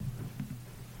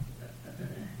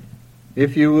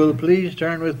If you will please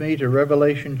turn with me to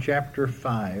Revelation chapter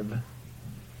 5.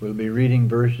 We'll be reading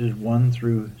verses 1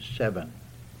 through 7.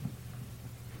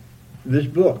 This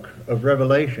book of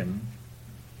Revelation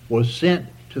was sent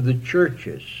to the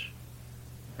churches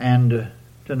and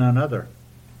to none other.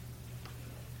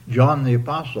 John the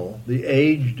Apostle, the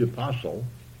aged apostle,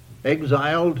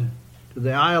 exiled to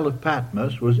the Isle of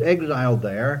Patmos, was exiled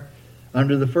there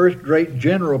under the first great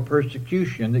general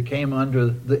persecution that came under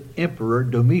the Emperor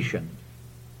Domitian.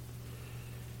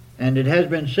 And it has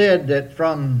been said that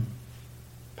from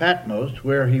Patmos,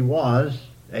 where he was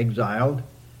exiled,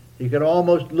 he could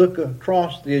almost look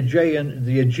across the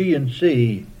Aegean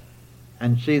Sea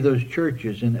and see those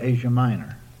churches in Asia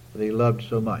Minor that he loved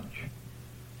so much.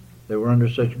 They were under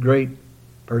such great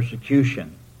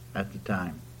persecution at the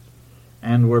time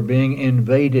and were being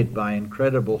invaded by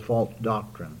incredible false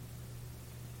doctrine.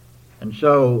 And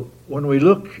so when we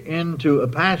look into a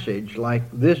passage like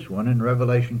this one in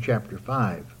Revelation chapter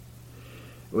 5,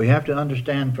 we have to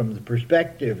understand from the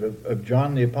perspective of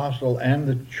John the Apostle and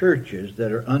the churches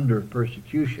that are under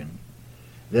persecution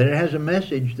that it has a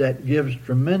message that gives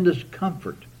tremendous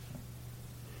comfort.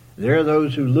 There are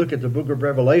those who look at the book of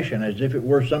Revelation as if it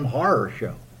were some horror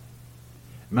show.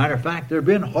 Matter of fact, there have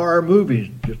been horror movies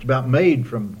just about made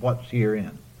from what's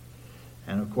herein.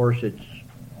 And of course it's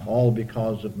all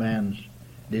because of man's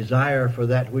desire for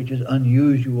that which is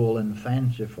unusual and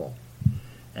fanciful.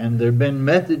 And there have been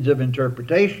methods of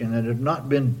interpretation that have not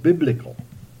been biblical.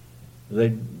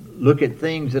 They look at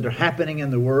things that are happening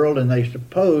in the world and they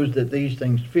suppose that these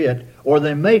things fit, or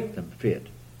they make them fit.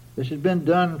 This has been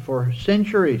done for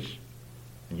centuries,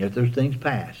 and yet those things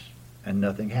pass and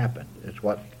nothing happened. It's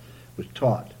what was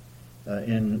taught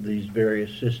in these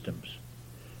various systems.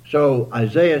 So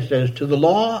Isaiah says, to the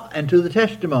law and to the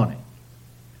testimony,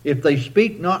 if they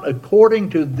speak not according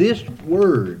to this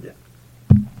word,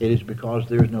 it is because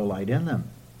there is no light in them.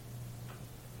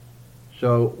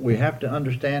 So we have to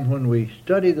understand when we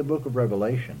study the book of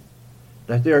Revelation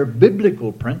that there are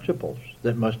biblical principles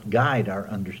that must guide our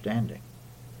understanding.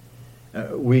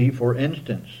 For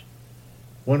instance,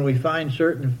 when we find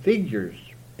certain figures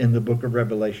in the book of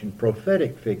Revelation,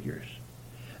 prophetic figures,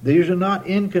 these are not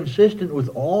inconsistent with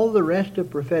all the rest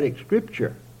of prophetic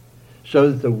scripture,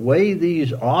 so that the way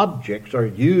these objects are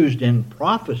used in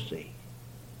prophecy,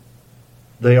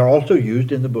 they are also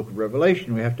used in the book of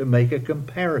Revelation. We have to make a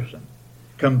comparison,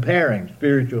 comparing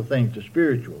spiritual things to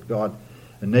spiritual, God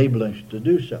enabling us to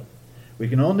do so. We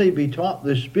can only be taught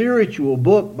the spiritual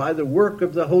book by the work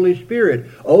of the Holy Spirit.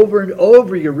 Over and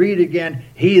over you read again,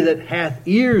 he that hath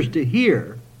ears to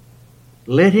hear,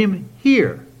 let him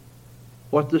hear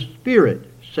what the Spirit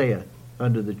saith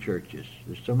unto the churches.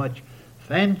 There's so much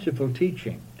fanciful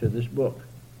teaching to this book.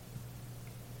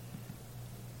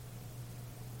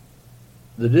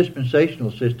 The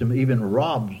dispensational system even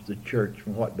robs the church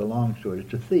from what belongs to it.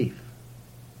 It's a thief.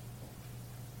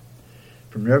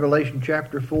 From Revelation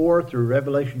chapter 4 through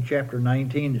Revelation chapter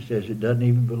 19, it says it doesn't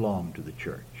even belong to the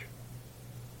church.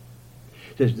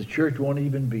 It says the church won't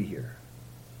even be here.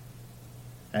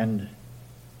 And,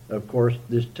 of course,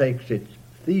 this takes its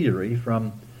theory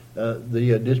from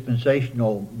the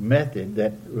dispensational method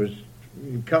that was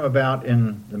come about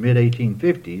in the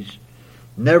mid-1850s,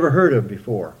 never heard of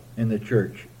before in the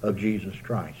Church of Jesus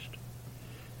Christ.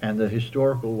 And the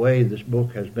historical way this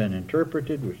book has been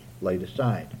interpreted was laid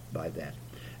aside by that.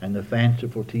 And the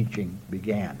fanciful teaching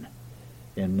began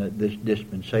in this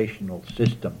dispensational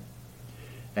system.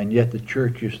 And yet the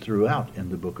church is throughout in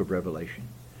the book of Revelation.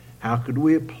 How could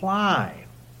we apply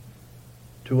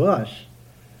to us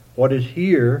what is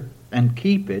here and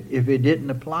keep it if it didn't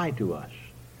apply to us?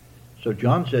 So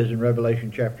John says in Revelation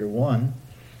chapter 1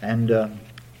 and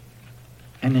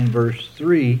in verse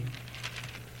 3,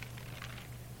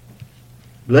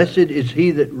 blessed is he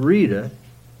that readeth,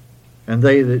 and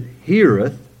they that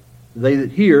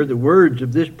hear the words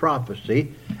of this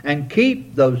prophecy, and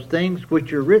keep those things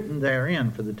which are written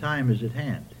therein, for the time is at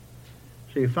hand.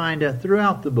 So you find out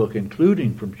throughout the book,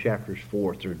 including from chapters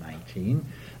 4 through 19,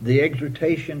 the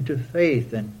exhortation to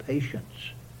faith and patience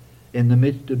in the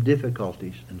midst of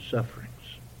difficulties and sufferings.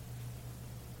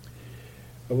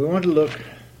 But we want to look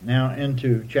now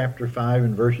into chapter 5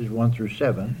 and verses 1 through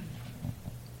 7.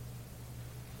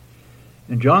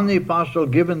 And John the Apostle,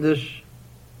 given this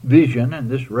vision and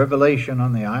this revelation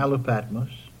on the Isle of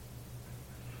Patmos,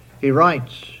 he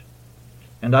writes,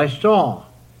 and I saw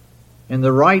in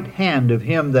the right hand of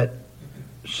him that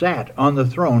sat on the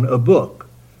throne a book,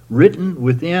 written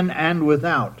within and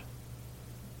without.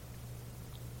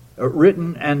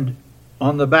 Written and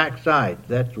on the back side,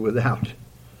 that's without.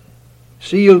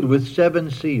 Sealed with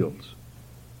 7 seals.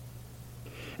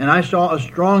 And I saw a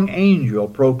strong angel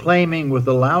proclaiming with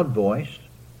a loud voice,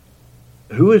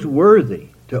 "Who is worthy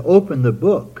to open the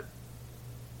book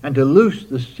and to loose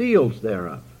the seals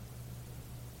thereof?"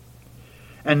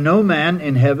 And no man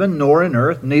in heaven nor in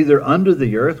earth, neither under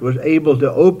the earth, was able to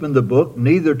open the book,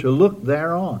 neither to look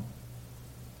thereon.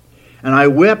 And I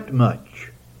wept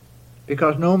much,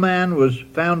 because no man was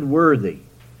found worthy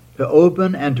to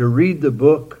open and to read the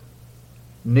book,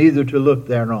 neither to look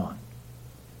thereon.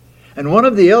 And one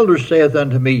of the elders saith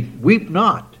unto me, "Weep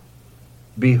not.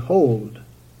 Behold,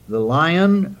 the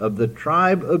Lion of the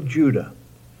tribe of Judah,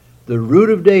 the root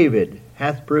of David,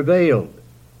 hath prevailed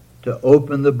to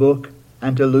open the book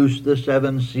and to loose the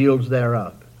 7 seals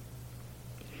thereof."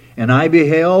 And I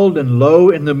beheld, and lo,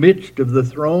 in the midst of the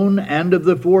throne and of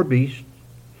the 4 beasts,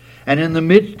 and in the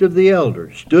midst of the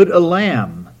elders, stood a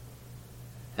lamb,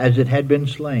 as it had been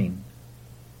slain,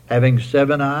 having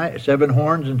 7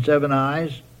 horns and 7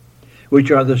 eyes, which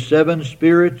are the 7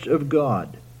 spirits of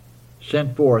God,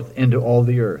 sent forth into all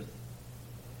the earth.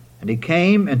 And he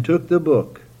came and took the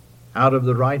book out of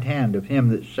the right hand of him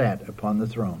that sat upon the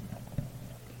throne.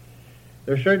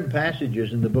 There are certain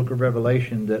passages in the book of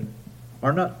Revelation that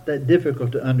are not that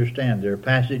difficult to understand. There are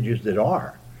passages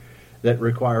that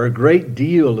require a great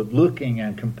deal of looking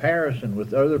and comparison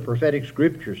with other prophetic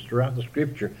scriptures throughout the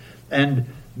Scripture. And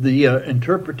the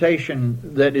interpretation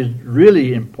that is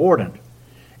really important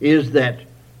is that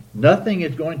nothing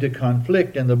is going to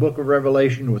conflict in the book of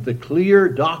Revelation with the clear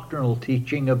doctrinal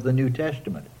teaching of the New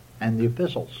Testament and the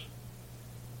epistles.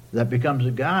 That becomes a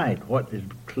guide. What is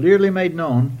clearly made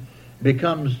known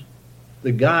becomes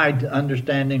the guide to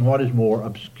understanding what is more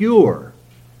obscure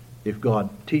if God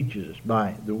teaches us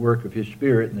by the work of His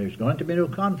Spirit, and there's going to be no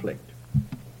conflict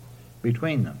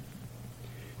between them.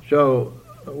 So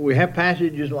we have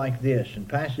passages like this, and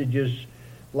passages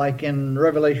like in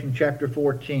Revelation chapter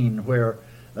 14, where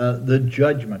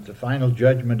the final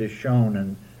judgment is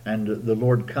shown, and the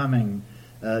Lord coming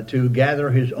to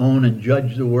gather His own and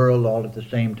judge the world all at the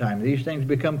same time. These things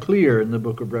become clear in the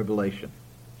book of Revelation.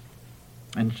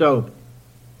 And so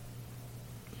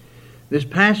this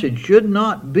passage should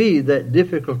not be that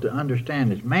difficult to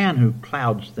understand. It's man who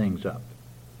clouds things up.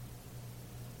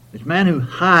 It's man who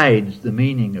hides the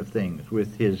meaning of things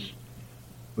with his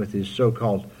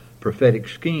so-called prophetic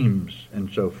schemes and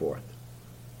so forth.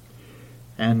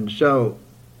 And so,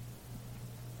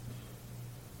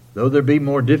 though there be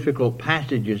more difficult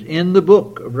passages in the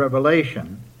book of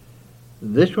Revelation,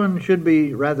 this one should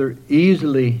be rather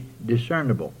easily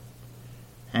discernible.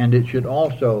 And it should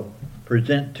also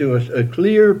present to us a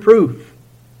clear proof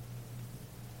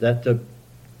that the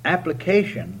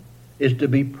application is to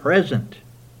be present.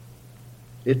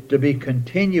 It's to be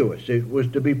continuous. It was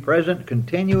to be present,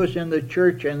 continuous in the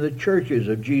church and the churches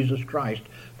of Jesus Christ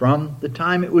from the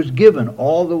time it was given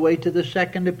all the way to the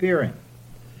second appearing,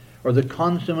 or the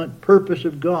consummate purpose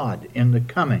of God in the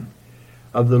coming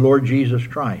of the Lord Jesus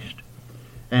Christ.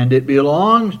 And it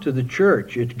belongs to the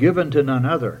church. It's given to none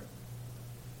other.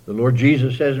 The Lord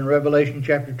Jesus says in Revelation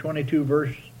chapter 22,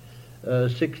 verse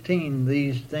 16,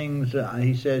 these things,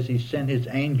 He says He sent His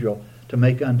angel to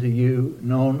make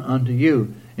known unto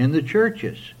you in the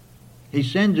churches. He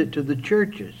sends it to the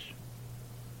churches.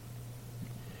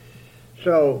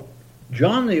 So,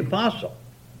 John the Apostle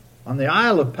on the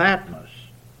Isle of Patmos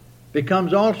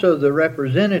becomes also the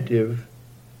representative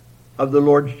of the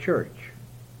Lord's church.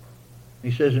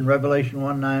 He says in Revelation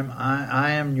 1:9,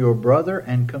 I am your brother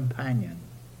and companion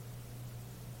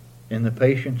in the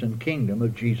patience and kingdom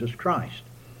of Jesus Christ.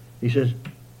 He says,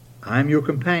 I'm your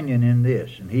companion in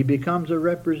this. And he becomes a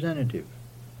representative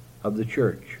of the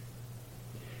church.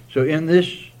 So in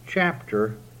this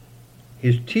chapter,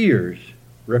 his tears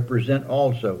represent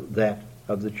also that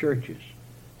of the churches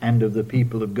and of the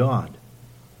people of God.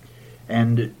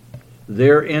 And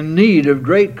they're in need of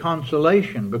great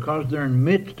consolation because they're in the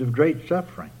midst of great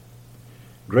suffering.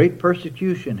 Great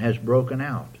persecution has broken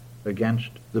out against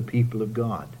the people of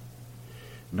God.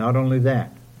 Not only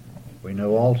that, we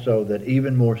know also that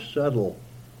even more subtle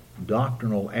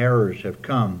doctrinal errors have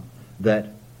come that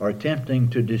are attempting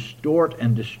to distort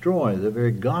and destroy the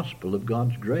very gospel of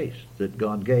God's grace that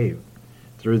God gave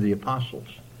through the apostles.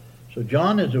 So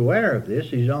John is aware of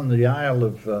this. He's on the Isle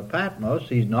of Patmos.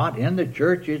 He's not in the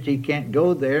churches. He can't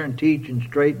go there and teach and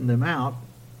straighten them out.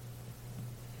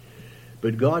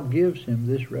 But God gives him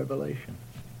this revelation.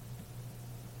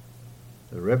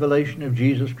 The revelation of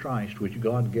Jesus Christ, which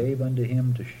God gave unto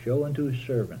him to show unto his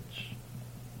servants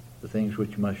the things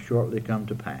which must shortly come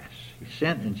to pass. He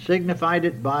sent and signified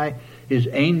it by his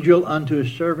angel unto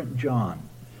his servant John.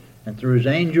 And through his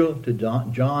angel to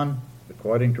John,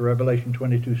 according to Revelation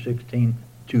 22:16,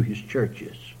 to his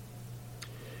churches.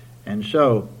 And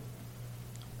so,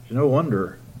 it's no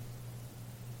wonder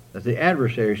that the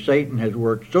adversary, Satan, has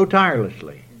worked so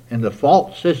tirelessly in the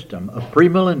false system of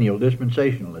premillennial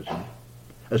dispensationalism,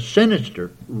 a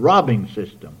sinister, robbing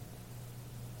system,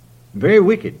 very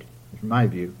wicked, in my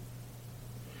view,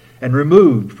 and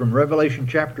removed from Revelation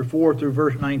chapter 4 through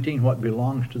verse 19 what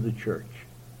belongs to the church,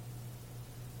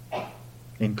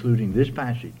 including this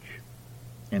passage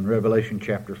in Revelation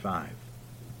chapter 5.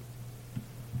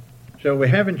 So we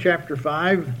have in chapter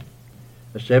 5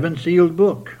 a seven-sealed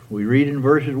book. We read in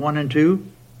verses 1 and 2,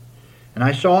 "And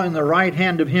I saw in the right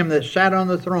hand of him that sat on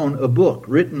the throne a book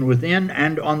written within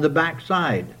and on the back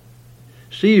side,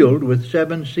 sealed with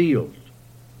seven seals.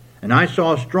 And I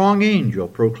saw a strong angel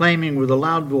proclaiming with a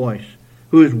loud voice,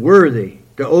 Who is worthy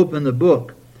to open the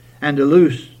book and to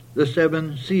loose the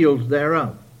seven seals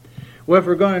thereof?" Well, if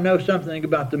we're going to know something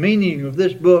about the meaning of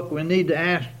this book, we need to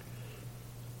ask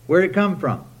where it come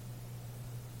from.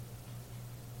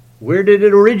 Where did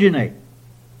it originate,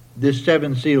 this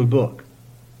seven-sealed book?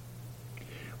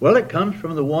 Well, it comes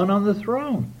from the one on the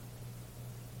throne.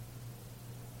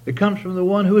 It comes from the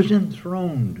one who is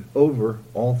enthroned over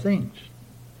all things.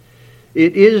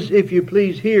 It is, if you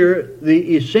please here,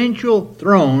 the essential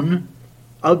throne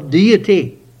of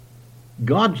deity,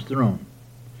 God's throne.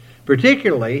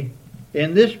 Particularly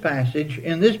in this passage,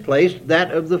 in this place,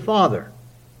 that of the Father.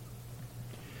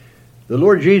 The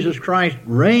Lord Jesus Christ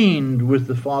reigned with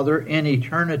the Father in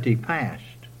eternity past,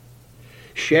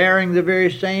 sharing the very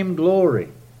same glory.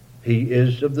 He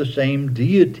is of the same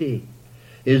deity,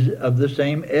 is of the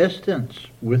same essence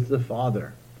with the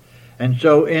Father. And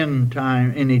so in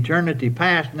time, in eternity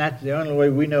past, and that's the only way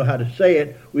we know how to say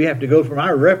it, we have to go from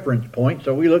our reference point,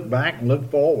 so we look back and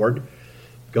look forward.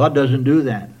 God doesn't do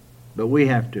that, but we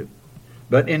have to.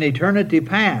 But in eternity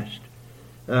past,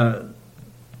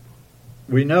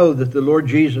 we know that the Lord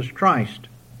Jesus Christ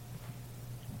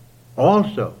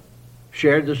also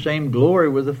shared the same glory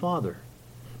with the Father.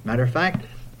 Matter of fact,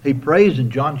 he prays in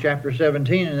John chapter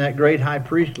 17 in that great high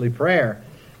priestly prayer,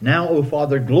 "Now, O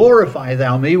Father, glorify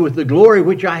thou me with the glory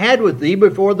which I had with thee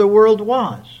before the world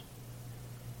was."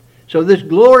 So this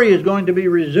glory is going to be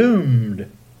resumed.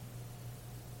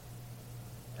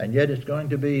 And yet it's going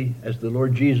to be as the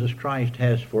Lord Jesus Christ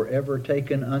has forever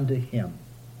taken unto him.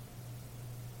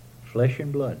 Flesh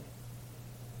and blood.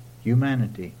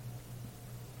 Humanity.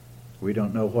 We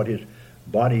don't know what his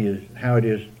body is, how it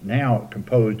is now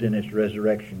composed in its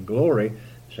resurrection glory.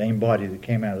 Same body that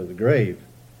came out of the grave.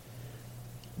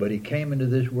 But he came into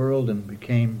this world and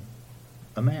became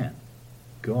a man.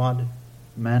 God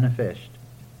manifest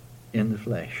in the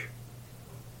flesh.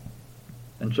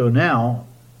 And so now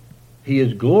he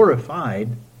is glorified,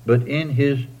 but in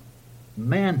his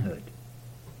manhood.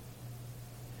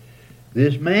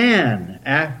 This man,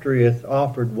 after he hath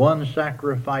offered one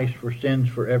sacrifice for sins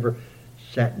forever,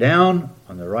 sat down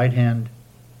on the right hand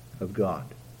of God.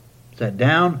 Sat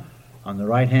down on the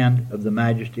right hand of the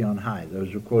Majesty on high.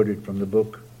 Those are quoted from the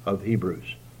book of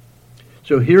Hebrews.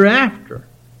 So hereafter,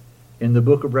 in the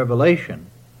book of Revelation,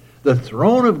 the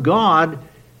throne of God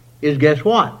is, guess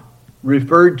what?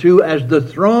 Referred to as the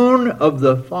throne of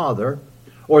the Father,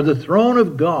 or the throne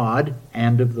of God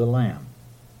and of the Lamb,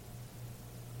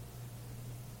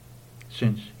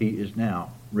 since he is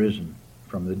now risen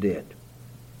from the dead.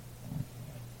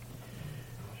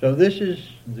 So this is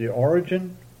the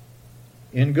origin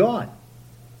in God,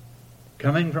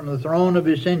 coming from the throne of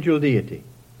essential deity.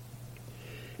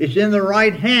 It's in the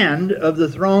right hand of the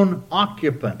throne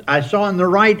occupant. I saw in the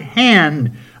right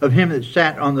hand of him that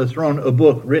sat on the throne a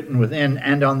book written within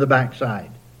and on the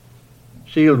backside,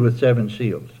 sealed with seven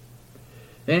seals.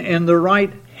 In the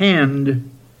right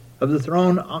hand of the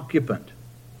throne occupant.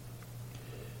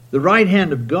 The right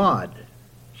hand of God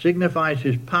signifies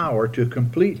his power to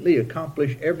completely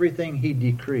accomplish everything he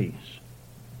decrees.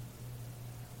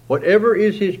 Whatever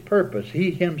is his purpose,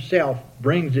 he himself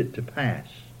brings it to pass.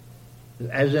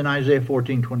 As in Isaiah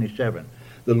 14:27,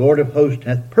 the Lord of hosts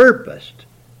hath purposed,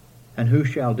 and who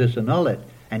shall disannul it?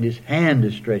 And his hand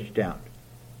is stretched out,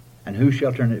 and who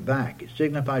shall turn it back? It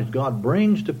signifies God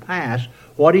brings to pass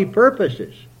what he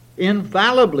purposes,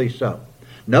 infallibly so.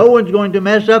 No one's going to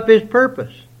mess up his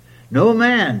purpose. No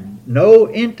man, no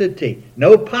entity,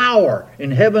 no power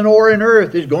in heaven or in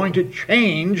earth is going to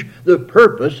change the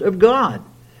purpose of God.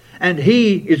 And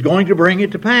he is going to bring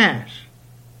it to pass.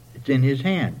 It's in his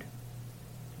hand.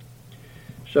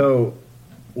 So,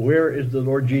 where is the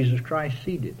Lord Jesus Christ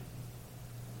seated?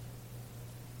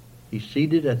 He's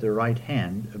seated at the right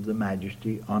hand of the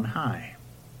Majesty on high.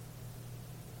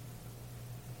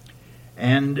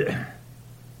 And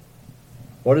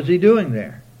what is he doing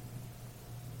there?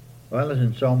 Well, it's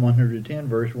in Psalm 110,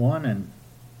 verse 1, and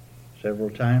several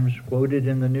times quoted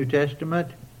in the New Testament,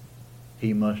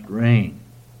 He must reign.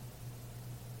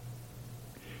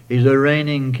 He's a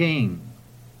reigning king.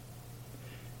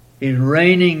 He's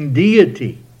reigning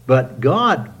deity, but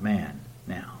God-man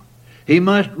now. He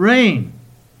must reign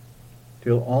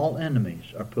till all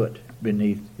enemies are put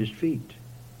beneath His feet.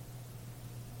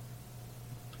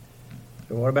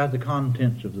 So what about the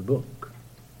contents of the book?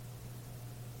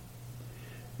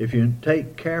 If you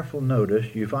take careful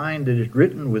notice, you find that it's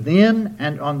written within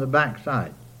and on the back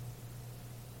side.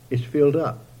 It's filled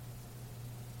up.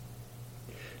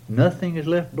 Nothing is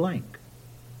left blank.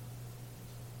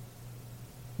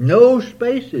 No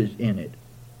spaces in it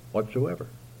whatsoever.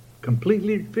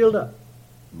 Completely filled up.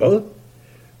 Both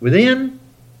within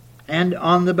and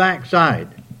on the back side.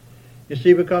 You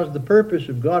see, because the purpose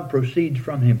of God proceeds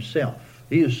from Himself.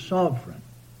 He is sovereign.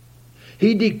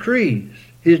 He decrees.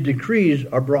 His decrees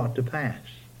are brought to pass.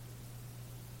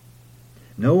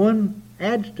 No one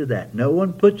adds to that. No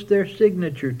one puts their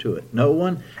signature to it. No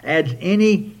one adds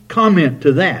any comment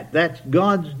to that. That's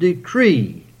God's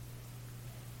decree.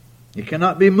 It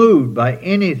cannot be moved by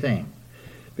anything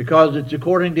because it's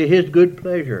according to His good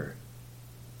pleasure,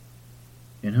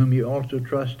 in whom you also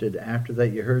trusted after that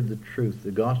you heard the truth, the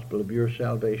gospel of your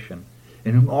salvation,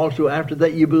 in whom also after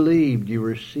that you believed, you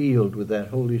were sealed with that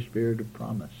Holy Spirit of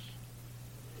promise.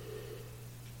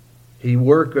 He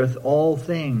worketh all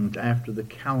things after the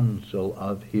counsel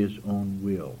of His own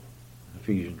will.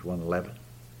 Ephesians 1:11.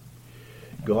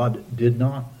 God did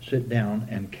not sit down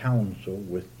and counsel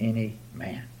with any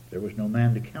man. There was no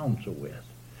man to counsel with.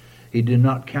 He did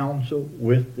not counsel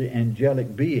with the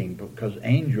angelic being, because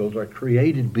angels are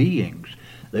created beings.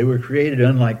 They were created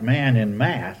unlike man in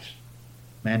mass.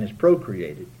 Man is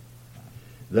procreated.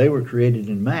 They were created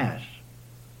in mass,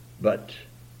 but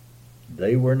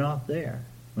they were not there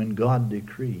when God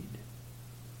decreed.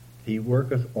 He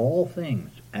worketh all things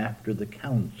after the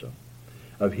counsel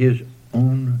of His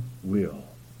own will.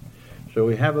 So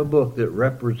we have a book that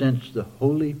represents the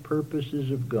holy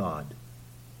purposes of God.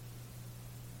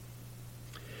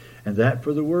 And that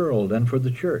for the world and for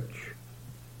the church.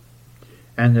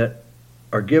 And that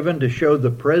are given to show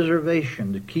the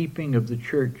preservation, the keeping of the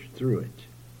church through it.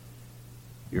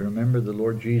 You remember the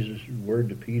Lord Jesus' word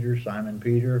to Peter, Simon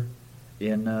Peter,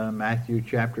 in Matthew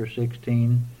chapter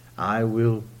 16, I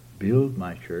will build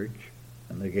my church,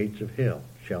 and the gates of hell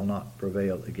shall not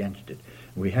prevail against it.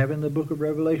 We have in the book of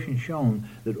Revelation shown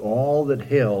that all that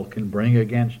hell can bring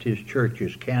against His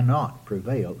churches cannot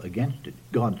prevail against it.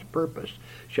 God's purpose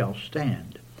shall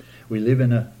stand. We live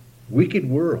in a wicked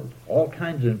world. All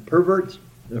kinds of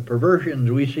perversions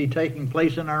we see taking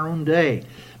place in our own day.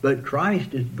 But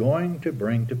Christ is going to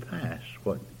bring to pass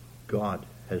what God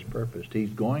has purposed. He's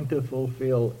going to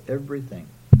fulfill everything.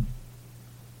 And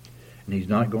He's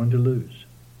not going to lose.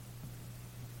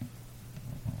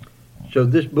 So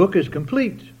this book is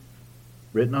complete.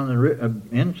 Written on the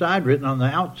inside, written on the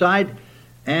outside,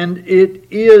 and it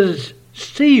is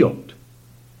sealed.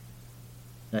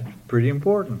 That's pretty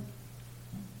important.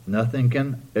 Nothing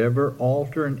can ever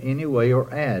alter in any way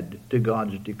or add to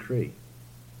God's decree.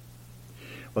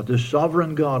 What the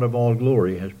sovereign God of all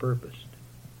glory has purposed.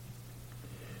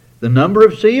 The number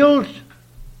of seals?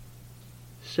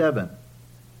 7.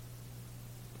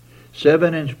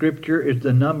 7 in Scripture is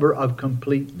the number of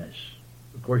completeness.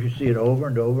 Of course, you see it over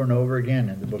and over and over again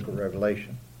in the book of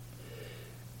Revelation.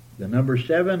 The number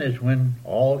 7 is when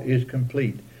all is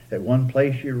complete. At one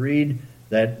place you read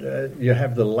that you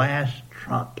have the last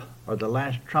trump, or the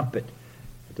last trumpet,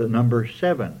 the number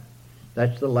 7.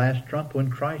 That's the last trump when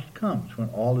Christ comes, when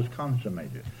all is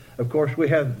consummated. Of course, we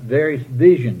have various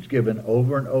visions given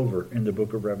over and over in the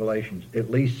book of Revelations, at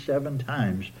least 7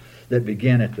 times, that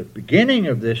begin at the beginning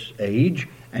of this age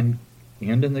and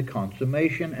end in the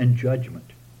consummation and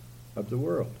judgment of the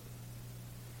world.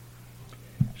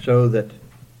 So that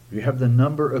you have the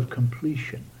number of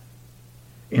completion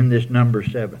in this number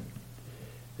 7.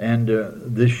 And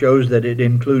this shows that it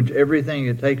includes everything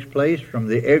that takes place from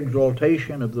the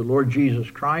exaltation of the Lord Jesus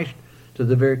Christ to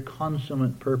the very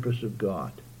consummate purpose of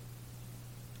God.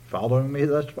 Following me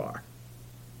thus far?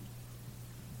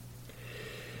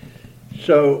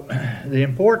 So, the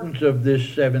importance of this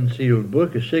 7-sealed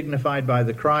book is signified by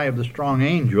the cry of the strong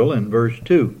angel in verse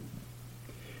 2.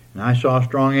 And I saw a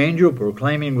strong angel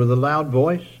proclaiming with a loud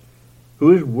voice,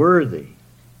 who is worthy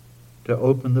to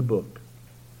open the book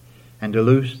and to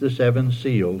loose the 7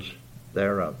 seals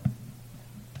thereof.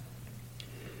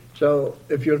 So,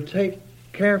 if you'll take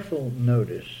careful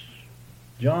notice,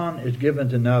 John is given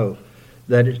to know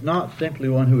that it's not simply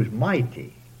one who is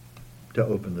mighty to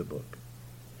open the book.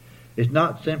 It's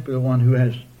not simply the one who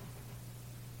has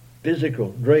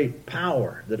physical great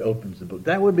power that opens the book.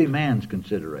 That would be man's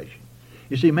consideration.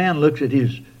 You see, man looks at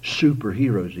his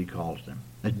superheroes, he calls them,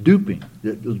 and duping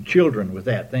the children with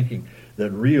that, thinking that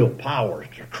real power is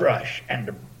to crush and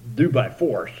to do by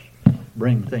force,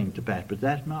 bring things to pass. But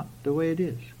that's not the way it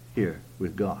is here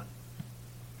with God.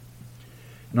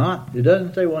 It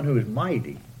doesn't say one who is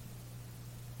mighty,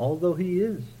 although he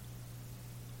is.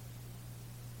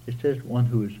 It says one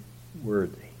who is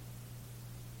worthy.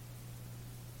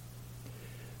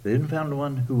 They didn't find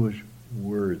one who was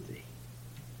worthy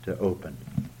to open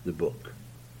the book.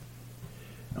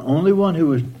 Only one who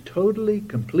was totally,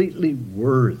 completely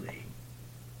worthy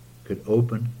could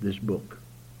open this book.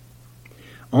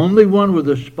 Only one with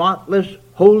a spotless,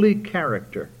 holy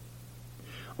character.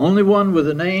 Only one with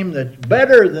a name that's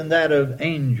better than that of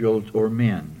angels or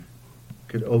men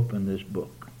could open this book.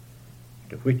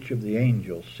 To which of the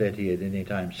angels said he at any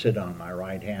time, sit on my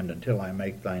right hand until I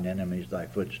make thine enemies thy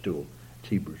footstool? It's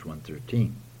Hebrews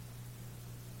 1:13.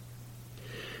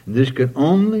 This could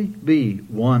only be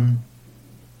one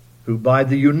who by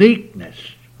the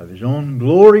uniqueness of his own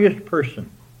glorious person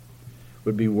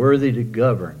would be worthy to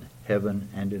govern heaven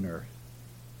and in earth.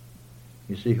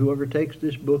 You see, whoever takes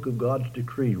this book of God's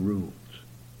decree rules.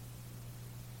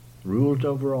 Rules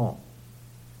over all.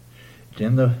 It's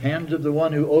in the hands of the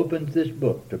one who opens this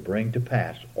book to bring to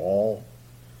pass all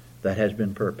that has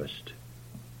been purposed.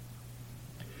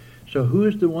 So who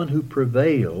is the one who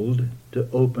prevailed to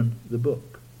open the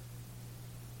book?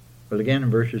 Well, again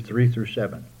in verses 3 through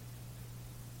 7.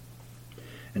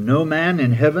 And no man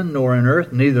in heaven nor in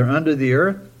earth, neither under the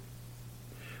earth,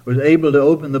 was able to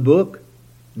open the book,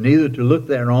 neither to look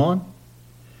thereon.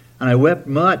 And I wept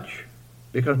much,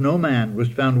 because no man was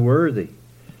found worthy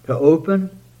to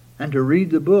open and to read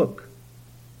the book,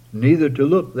 neither to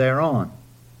look thereon.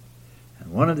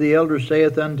 And one of the elders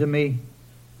saith unto me,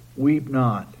 weep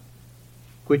not.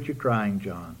 Quit your crying,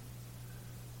 John.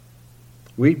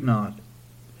 Weep not.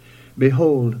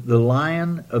 Behold, the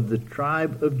Lion of the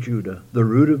tribe of Judah, the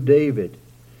Root of David,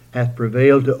 hath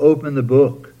prevailed to open the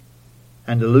book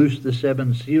and to loose the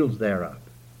 7 seals thereof.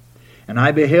 And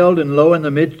I beheld, and lo, in the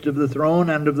midst of the throne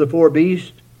and of the 4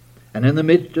 beasts, and in the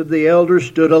midst of the elders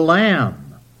stood a lamb,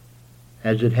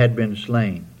 as it had been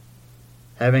slain,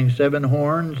 having 7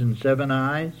 horns and 7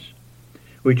 eyes,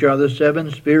 which are the 7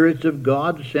 spirits of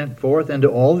God sent forth into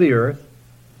all the earth.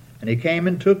 And he came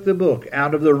and took the book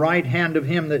out of the right hand of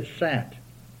him that sat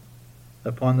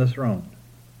upon the throne.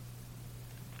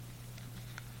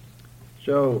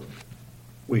 So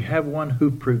we have one who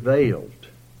prevailed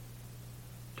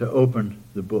to open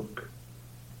the book.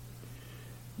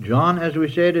 John, as we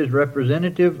said, is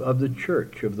representative of the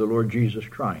church of the Lord Jesus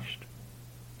Christ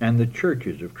and the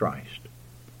churches of Christ.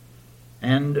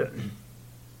 And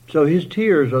so his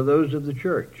tears are those of the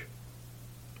church.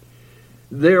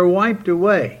 They are wiped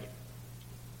away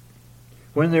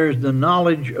when there is the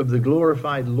knowledge of the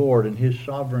glorified Lord and his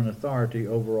sovereign authority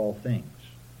over all things.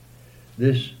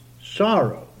 This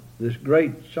sorrow, this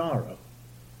great sorrow,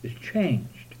 is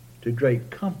changed to great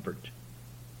comfort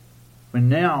when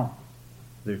now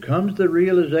there comes the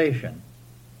realization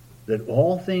that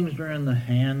all things are in the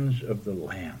hands of the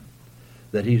Lamb,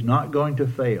 that he's not going to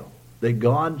fail, that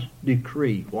God's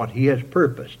decree, what he has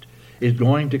purposed, is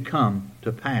going to come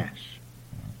to pass.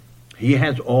 He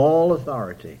has all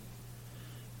authority.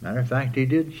 Matter of fact, he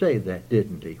did say that,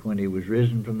 didn't he? When he was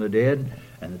risen from the dead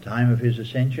and the time of his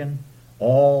ascension,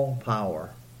 all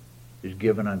power is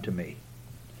given unto me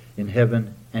in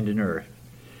heaven and in earth.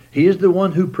 He is the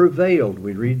one who prevailed.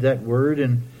 We read that word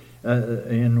in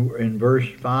verse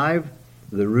 5,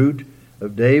 the Root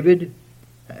of David,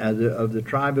 of the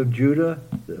tribe of Judah,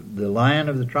 the Lion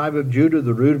of the tribe of Judah,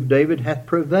 the Root of David, hath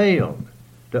prevailed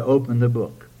to open the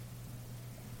book.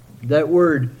 That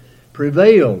word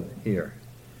prevailed here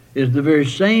is the very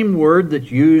same word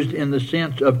that's used in the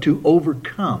sense of to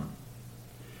overcome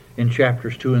in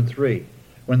chapters 2 and 3,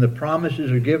 when the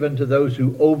promises are given to those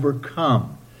who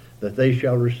overcome, that they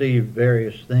shall receive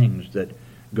various things that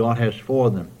God has for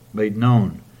them made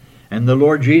known. And the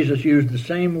Lord Jesus used the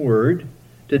same word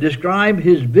to describe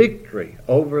his victory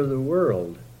over the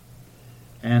world.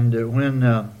 And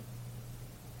when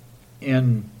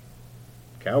in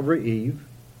Calvary Eve,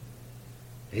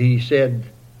 he said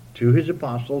to his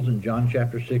apostles in John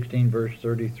chapter 16, verse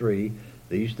 33,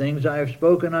 these things I have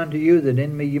spoken unto you, that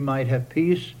in me ye might have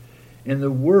peace. In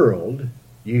the world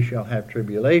ye shall have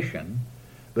tribulation,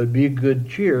 but be of good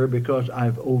cheer, because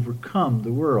I've overcome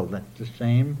the world. That's the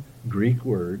same Greek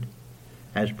word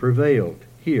as prevailed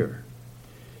here.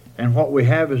 And what we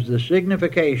have is the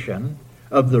signification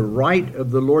of the right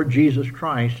of the Lord Jesus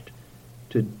Christ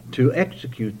to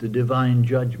execute the divine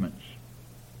judgments,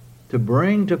 to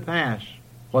bring to pass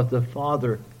what the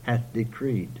Father hath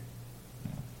decreed.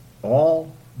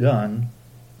 All done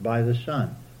by the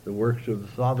Son. The works of the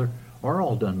Father are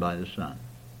all done by the Son.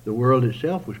 The world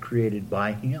itself was created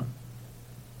by Him.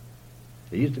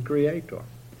 He's the Creator.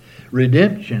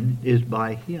 Redemption is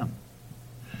by Him.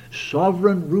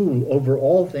 Sovereign rule over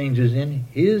all things is in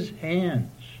His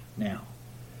hands now.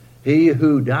 He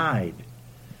who died,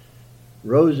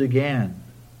 rose again,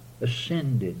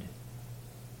 ascended,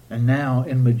 and now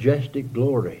in majestic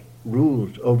glory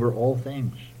rules over all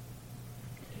things.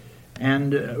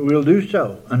 And will do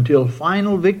so until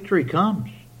final victory comes.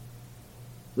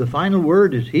 The final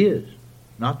word is His,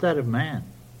 not that of man.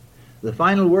 The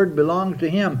final word belongs to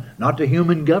Him, not to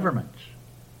human governments.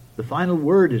 The final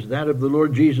word is that of the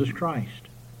Lord Jesus Christ.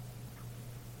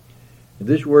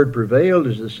 This word prevailed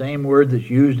is the same word that's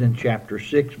used in chapter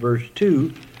 6, verse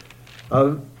 2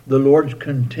 of the Lord's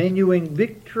continuing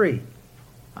victory.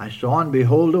 I saw and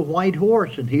behold a white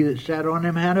horse, and he that sat on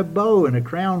him had a bow, and a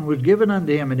crown was given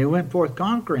unto him, and he went forth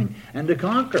conquering, and to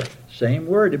conquer. Same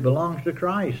word, it belongs to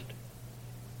Christ.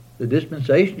 The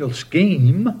dispensational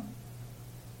scheme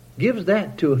gives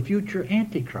that to a future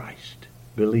Antichrist,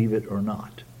 believe it or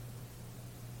not.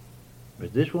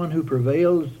 But this one who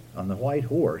prevails on the white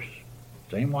horse,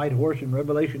 same white horse in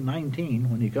Revelation 19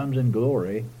 when he comes in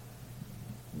glory,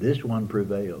 this one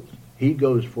prevails. He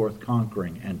goes forth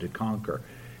conquering and to conquer.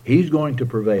 He's going to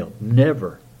prevail.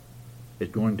 Never is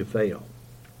going to fail.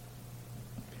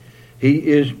 He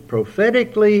is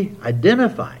prophetically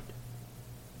identified.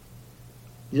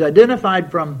 He's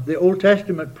identified from the Old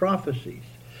Testament prophecies.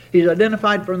 He's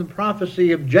identified from the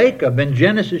prophecy of Jacob in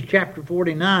Genesis chapter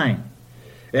 49.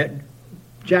 At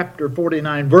chapter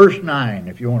 49, verse 9,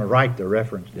 if you want to write the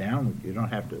reference down. You don't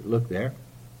have to look there.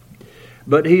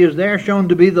 But he is there shown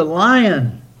to be the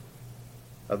Lion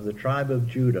of the tribe of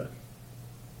Judah.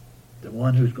 The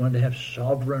one who's going to have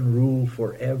sovereign rule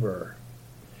forever.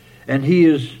 And he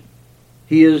is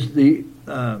the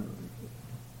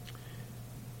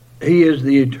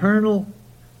eternal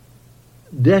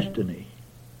destiny,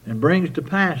 and brings to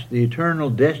pass the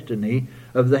eternal destiny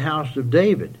of the house of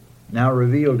David, now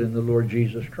revealed in the Lord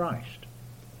Jesus Christ.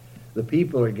 The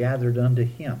people are gathered unto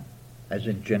Him, as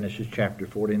in Genesis chapter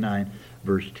 49,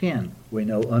 verse 10. We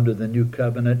know under the new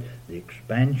covenant, the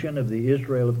expansion of the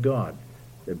Israel of God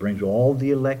that brings all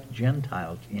the elect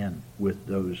Gentiles in with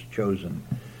those chosen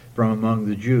from among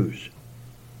the Jews.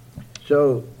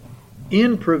 So,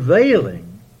 in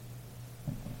prevailing,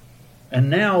 and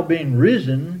now being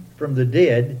risen from the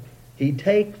dead, He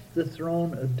takes the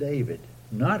throne of David,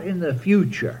 not in the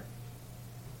future,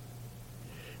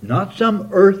 not some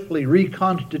earthly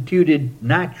reconstituted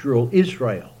natural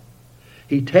Israel.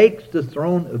 He takes the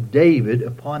throne of David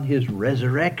upon His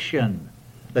resurrection.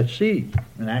 Let's see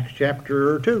in Acts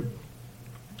chapter 2,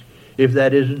 if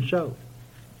that isn't so.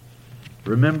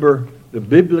 Remember the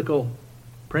biblical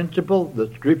principle,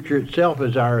 the Scripture itself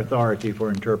is our authority for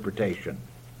interpretation.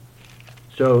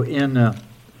 So in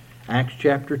Acts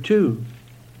chapter 2,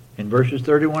 in verses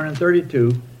 31 and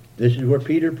 32, this is where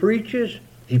Peter preaches.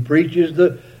 He preaches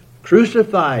the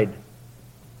crucified,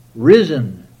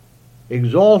 risen,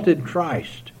 exalted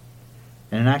Christ.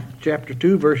 And in Acts chapter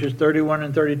 2, verses 31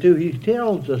 and 32, he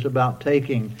tells us about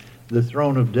taking the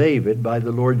throne of David by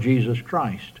the Lord Jesus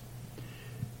Christ.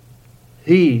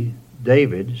 He,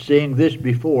 David, seeing this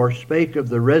before, spake of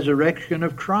the resurrection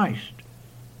of Christ,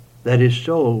 that his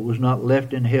soul was not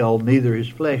left in hell, neither his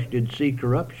flesh did see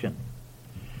corruption.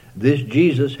 This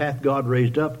Jesus hath God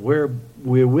raised up, where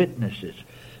we are witnesses.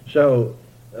 So,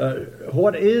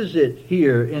 what is it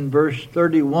here in verse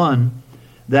 31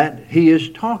 that he is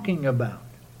talking about?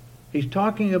 He's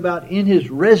talking about in His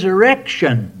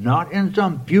resurrection, not in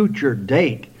some future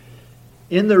date.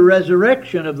 In the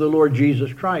resurrection of the Lord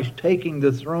Jesus Christ, taking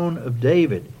the throne of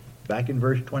David. Back in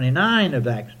verse 29 of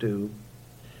Acts 2.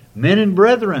 Men and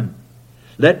brethren,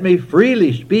 let me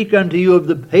freely speak unto you of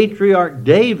the patriarch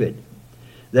David,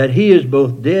 that he is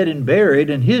both dead and buried,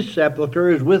 and his sepulchre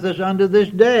is with us unto this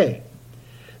day.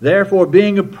 Therefore,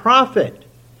 being a prophet,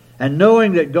 and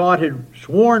knowing that God had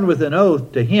sworn with an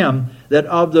oath to him that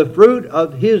of the fruit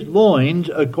of his loins,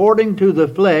 according to the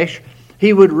flesh,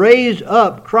 he would raise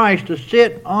up Christ to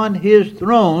sit on his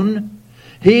throne,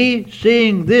 he,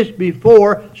 seeing this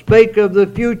before, spake of the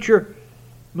future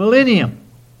millennium.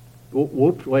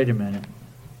 Whoops, wait a minute.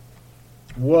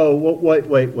 Whoa,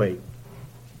 wait.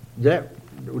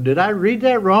 Did I read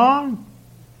that wrong?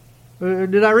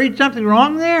 Did I read something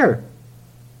wrong there?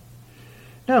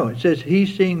 No, it says, he,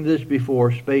 seeing this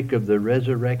before, spake of the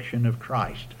resurrection of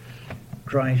Christ.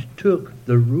 Christ took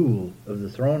the rule of the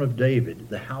throne of David,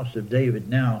 the house of David,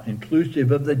 now inclusive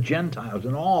of the Gentiles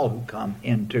and all who come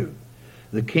into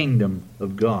the kingdom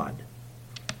of God.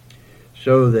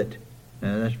 So that,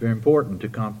 that's very important to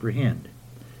comprehend.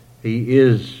 He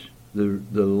is the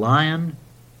Lion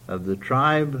of the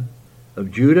tribe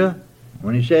of Judah.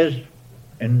 When he says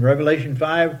in Revelation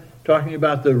 5, talking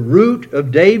about the root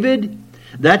of David,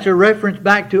 that's a reference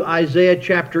back to Isaiah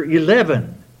chapter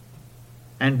 11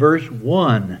 and verse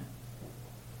 1.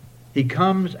 He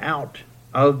comes out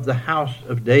of the house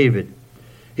of David.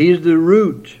 He is the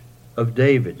root of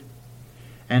David.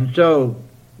 And so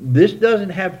this doesn't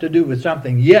have to do with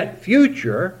something yet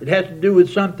future. It has to do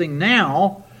with something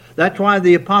now. That's why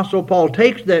the Apostle Paul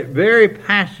takes that very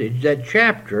passage, that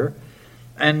chapter,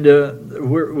 and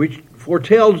which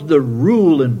foretells the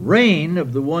rule and reign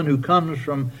of the one who comes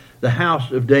from the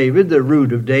house of David, the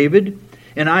root of David,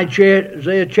 in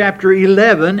Isaiah chapter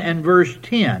 11 and verse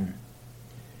 10.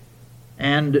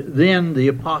 And then the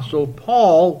Apostle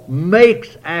Paul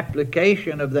makes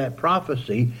application of that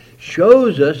prophecy,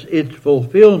 shows us its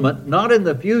fulfillment, not in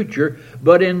the future,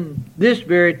 but in this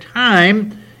very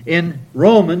time, in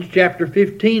Romans chapter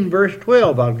 15, verse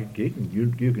 12. You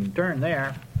can turn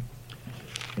there.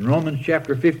 In Romans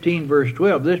chapter 15, verse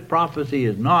 12, this prophecy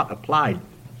is not applied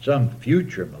some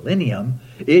future millennium.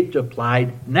 It's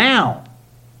applied now,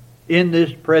 in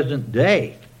this present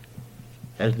day,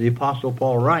 as the Apostle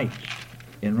Paul writes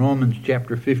in Romans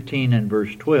chapter 15 and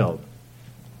verse 12.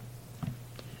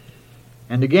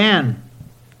 And again,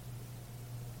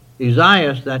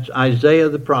 that's Isaiah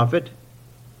the prophet,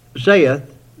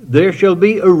 saith, there shall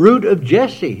be a root of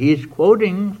Jesse. He's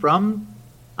quoting from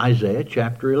Isaiah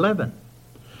chapter 11.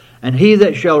 And he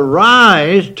that shall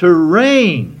rise to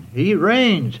reign. He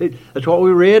reigns. That's what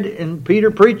we read in Peter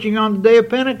preaching on the day of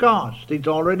Pentecost. He's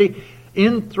already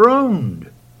enthroned.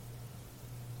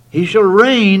 He shall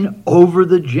reign over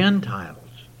the Gentiles.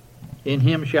 In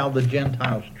him shall the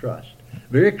Gentiles trust.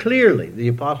 Very clearly, the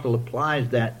apostle applies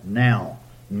that now,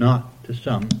 not to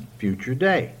some future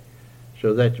day.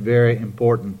 So that's very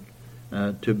important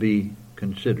to be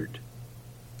considered.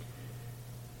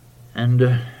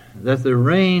 And that the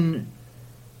reign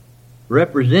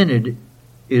represented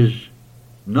is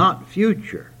not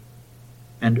future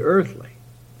and earthly.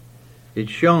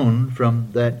 It's shown from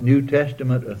that New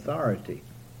Testament authority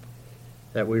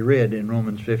that we read in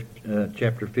Romans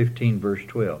chapter 15, verse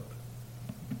 12.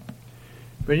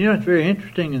 But it's very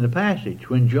interesting in the passage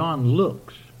when John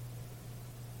looks.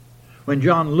 When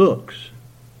John looks,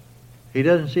 he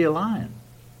doesn't see a lion.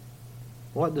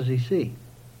 What does he see?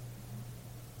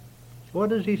 What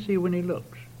does he see when he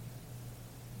looks?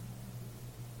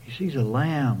 He sees a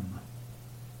lamb.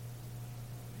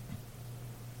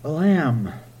 A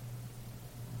lamb.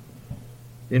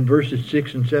 In verses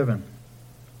 6 and 7.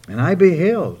 And I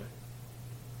beheld,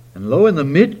 and lo, in the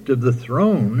midst of the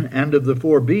throne and of the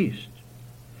four beasts,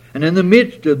 and in the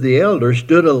midst of the elders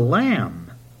stood a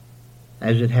lamb,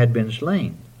 as it had been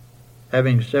slain,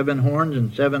 having 7 horns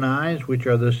and 7 eyes, which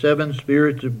are the 7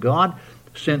 spirits of God,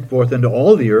 sent forth into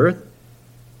all the earth.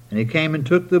 And he came and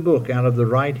took the book out of the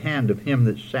right hand of him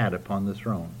that sat upon the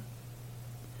throne.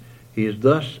 He is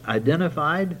thus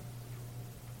identified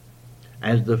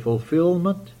as the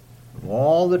fulfillment of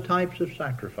all the types of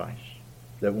sacrifice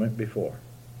that went before.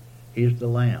 He is the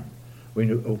Lamb.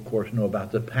 We, of course, know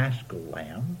about the Paschal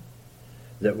Lamb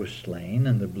that was slain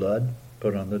and the blood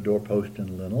put on the doorpost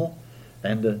and lintel,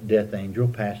 and the death angel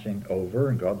passing over,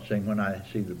 and God saying, when I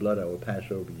see the blood, I will pass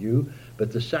over you.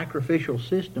 But the sacrificial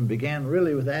system began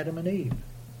really with Adam and Eve.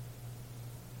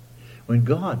 When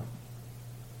God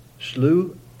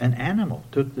slew an animal,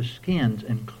 took the skins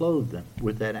and clothed them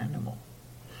with that animal.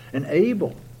 And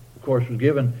Abel, of course, was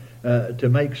given to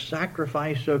make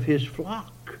sacrifice of his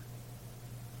flock.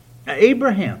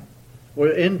 Abraham,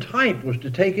 in type, was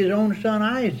to take his own son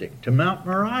Isaac to Mount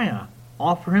Moriah,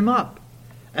 offer him up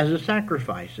as a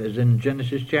sacrifice, as in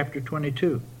Genesis chapter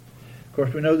 22. Of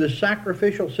course, we know the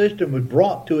sacrificial system was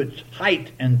brought to its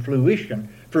height and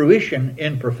fruition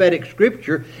in prophetic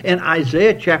scripture in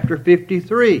Isaiah chapter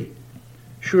 53.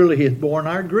 Surely he hath borne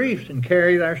our griefs and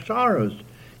carried our sorrows,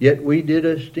 yet we did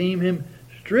esteem him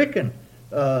stricken,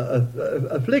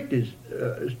 afflicted,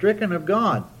 stricken of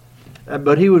God.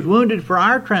 But he was wounded for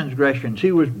our transgressions.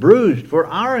 He was bruised for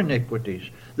our iniquities.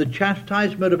 The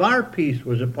chastisement of our peace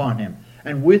was upon him.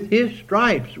 And with his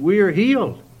stripes we are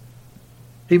healed.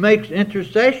 He makes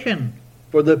intercession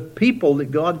for the people that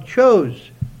God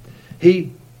chose.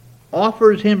 He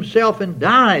offers himself and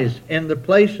dies in the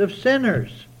place of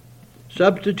sinners,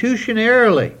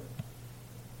 substitutionarily.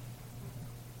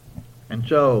 And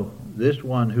so this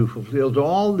one who fulfills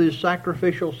all the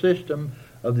sacrificial system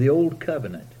of the old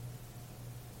covenant,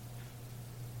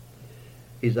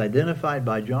 he's identified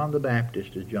by John the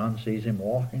Baptist as John sees him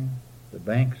walking the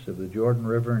banks of the Jordan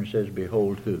River and says,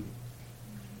 behold who?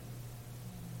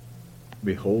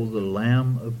 Behold the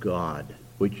Lamb of God,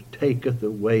 which taketh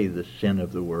away the sin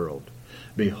of the world.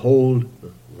 Behold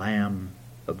the Lamb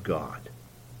of God.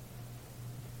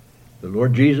 The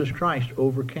Lord Jesus Christ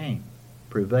overcame,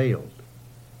 prevailed.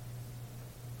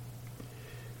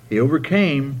 He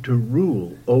overcame to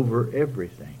rule over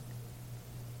everything.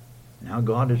 Now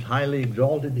God has highly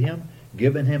exalted him,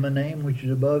 given him a name which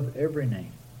is above every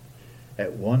name.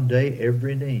 At one day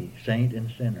every knee, saint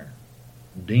and sinner,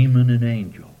 demon and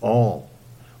angel, all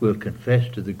will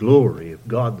confess to the glory of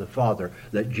God the Father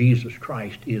that Jesus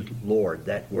Christ is Lord.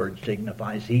 That word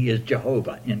signifies he is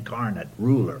Jehovah, incarnate,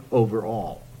 ruler over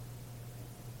all.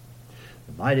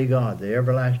 The mighty God, the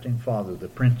everlasting Father, the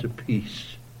Prince of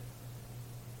Peace,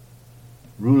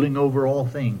 ruling over all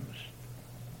things,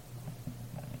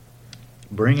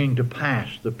 bringing to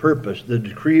pass the purpose, the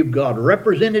decree of God,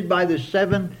 represented by the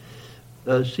seven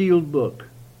sealed book.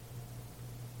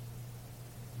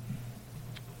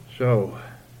 So,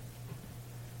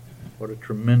 what a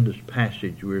tremendous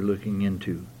passage we're looking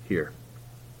into here.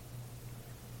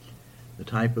 The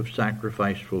type of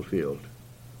sacrifice fulfilled.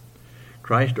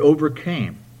 Christ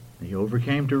overcame. He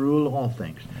overcame to rule all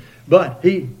things. But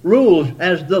he rules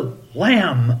as the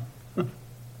Lamb.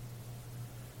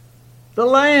 The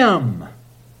Lamb.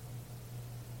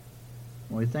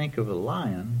 When we think of a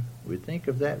lion, we think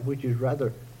of that which is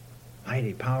rather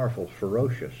mighty, powerful,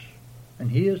 ferocious.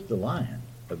 And he is the Lion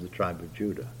of the tribe of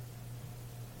Judah.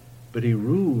 But he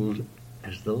ruled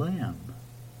as the Lamb.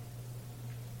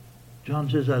 John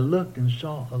says, I looked and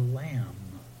saw a lamb.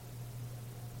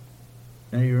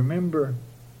 Now you remember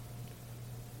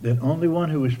that only one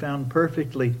who was found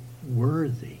perfectly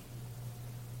worthy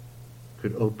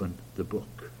could open the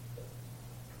book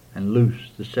and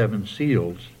loose the seven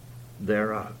seals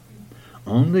thereof.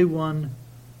 Only one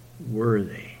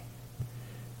worthy.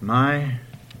 My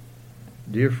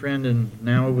dear friend and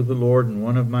now with the Lord and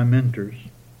one of my mentors,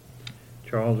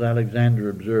 Charles Alexander,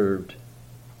 observed,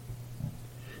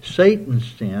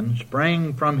 Satan's sin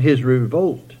sprang from his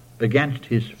revolt against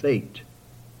his fate,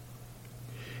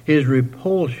 his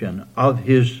repulsion of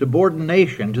his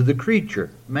subordination to the creature,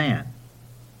 man,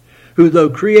 who, though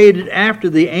created after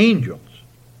the angels,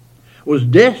 was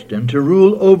destined to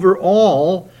rule over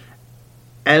all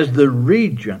as the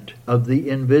regent of the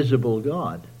invisible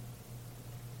God.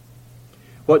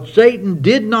 What Satan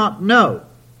did not know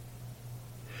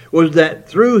was that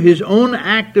through his own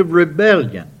act of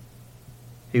rebellion,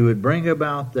 he would bring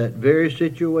about that very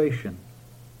situation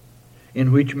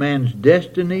in which man's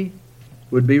destiny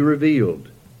would be revealed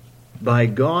by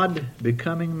God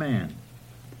becoming man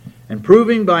and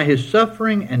proving by his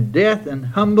suffering and death and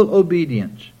humble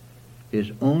obedience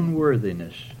his own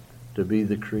worthiness to be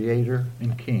the creator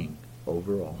and king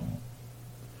over all.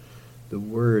 The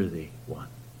worthy one.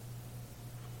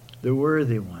 The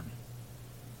worthy one.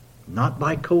 Not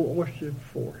by coercive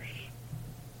force,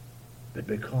 but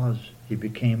because he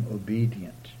became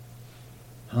obedient,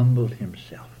 humbled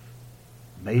himself,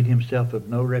 made himself of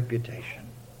no reputation.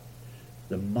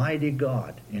 The mighty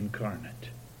God incarnate.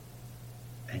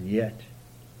 And yet,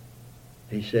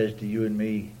 he says to you and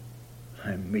me,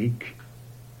 I'm meek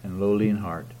and lowly in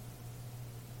heart.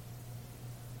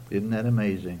 Isn't that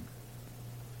amazing?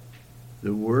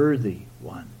 The worthy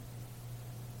one,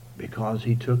 because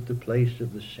he took the place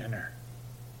of the sinner,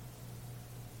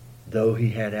 though he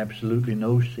had absolutely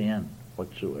no sin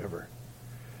whatsoever.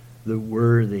 The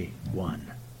worthy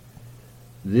one.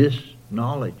 This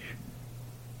knowledge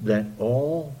that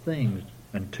all things,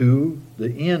 and to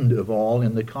the end of all,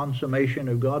 in the consummation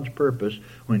of God's purpose,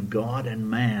 when God and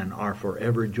man are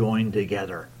forever joined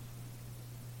together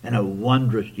in a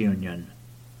wondrous union,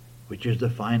 which is the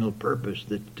final purpose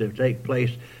that to take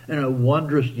place in a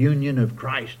wondrous union of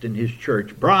Christ and his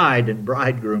church, bride and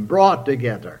bridegroom brought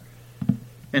together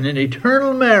in an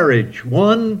eternal marriage,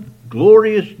 one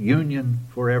glorious union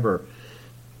forever.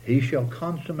 He shall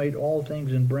consummate all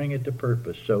things and bring it to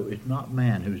purpose. So it's not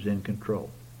man who's in control.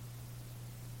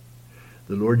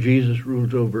 The Lord Jesus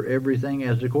rules over everything,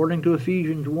 as according to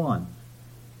Ephesians 1,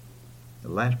 the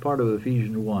last part of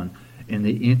Ephesians 1, in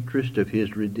the interest of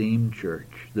his redeemed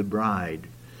church, the bride,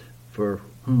 for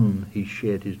whom he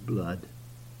shed his blood.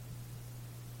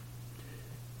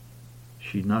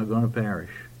 She's not going to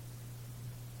perish.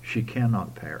 She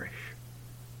cannot perish.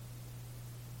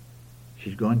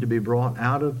 She's going to be brought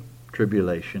out of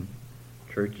tribulation.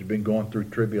 The church has been going through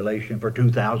tribulation for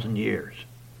 2,000 years.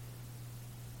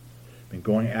 been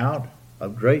going out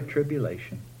of great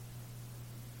tribulation,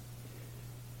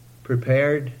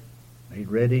 prepared, made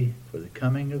ready for the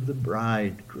coming of the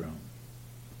bridegroom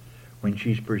when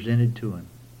she's presented to him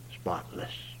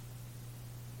spotless.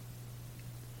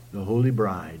 The holy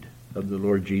bride of the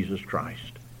Lord Jesus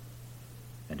Christ.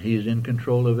 And he is in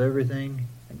control of everything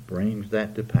and brings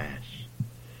that to pass.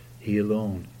 He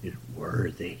alone is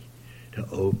worthy to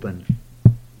open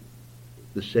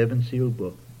the seven-sealed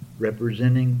book,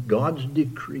 representing God's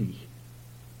decree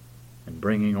and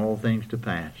bringing all things to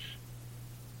pass.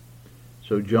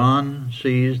 So John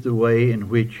sees the way in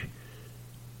which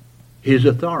his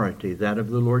authority, that of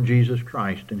the Lord Jesus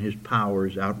Christ, and his power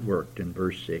is outworked in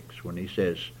verse 6 when he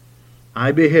says,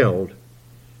 I beheld,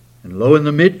 and lo, in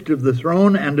the midst of the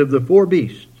throne and of the four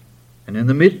beasts, and in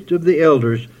the midst of the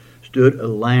elders, stood a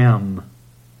lamb,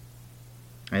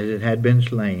 as it had been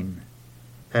slain,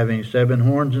 having 7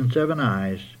 horns and 7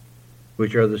 eyes,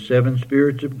 which are the 7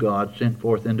 spirits of God sent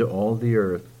forth into all the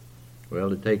earth.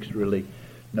 Well, it takes really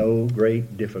no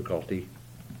great difficulty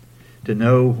to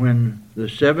know when the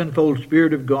 7-fold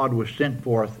Spirit of God was sent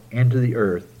forth into the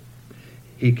earth,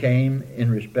 he came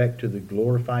in respect to the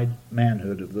glorified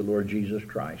manhood of the Lord Jesus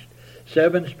Christ.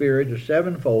 7 spirits, or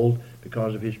 7-fold,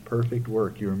 because of his perfect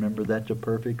work. You remember that's a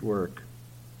perfect work.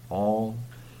 All,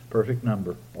 perfect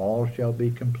number. All shall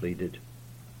be completed.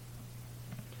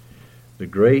 The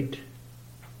great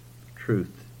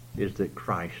truth is that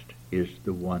Christ is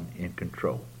the one in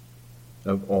control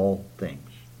of all things.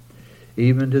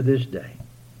 Even to this day,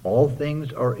 all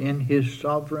things are in his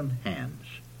sovereign hands.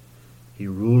 He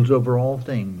rules over all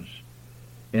things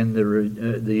in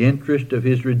the interest of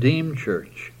his redeemed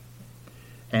church.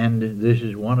 And this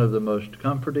is one of the most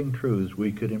comforting truths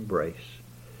we could embrace.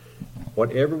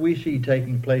 Whatever we see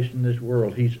taking place in this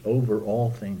world, he's over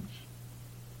all things.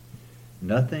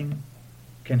 Nothing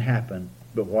can happen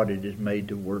but what it is made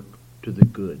to work to the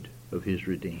good of his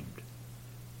redeemed.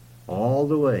 All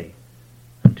the way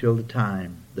until the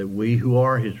time that we who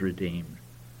are his redeemed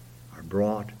are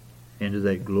brought into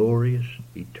that glorious,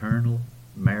 eternal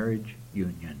marriage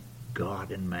union,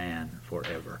 God and man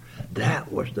forever.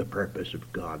 That was the purpose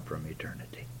of God from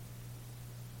eternity.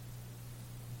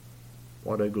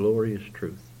 What a glorious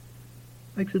truth.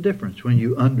 Makes a difference when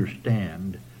you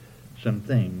understand some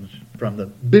things from the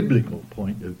biblical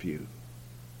point of view,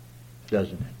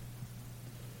 doesn't it?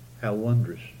 How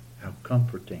wondrous, how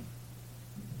comforting.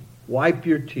 Wipe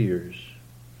your tears,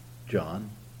 John.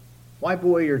 Wipe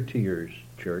away your tears,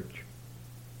 church.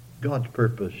 God's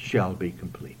purpose shall be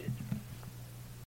completed.